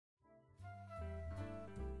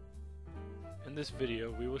In this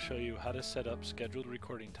video, we will show you how to set up scheduled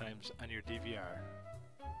recording times on your DVR.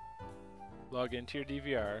 Log into your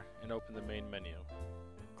DVR and open the main menu.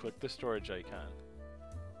 Click the storage icon.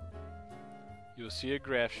 You will see a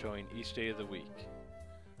graph showing each day of the week.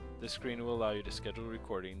 This screen will allow you to schedule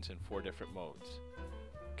recordings in 4 different modes: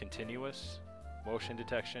 continuous, motion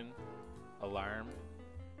detection, alarm,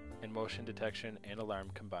 and motion detection and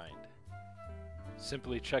alarm combined.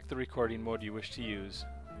 Simply check the recording mode you wish to use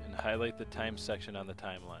and highlight the time section on the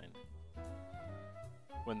timeline.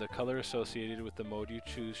 When the color associated with the mode you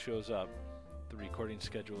choose shows up, the recording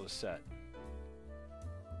schedule is set.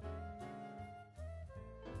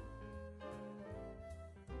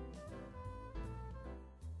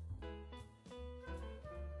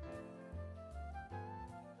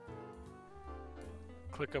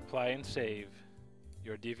 Click Apply and Save.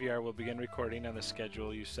 Your DVR will begin recording on the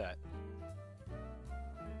schedule you set.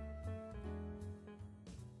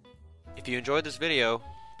 If you enjoyed this video,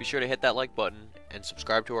 be sure to hit that like button and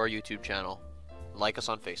subscribe to our YouTube channel. Like us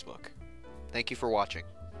on Facebook. Thank you for watching.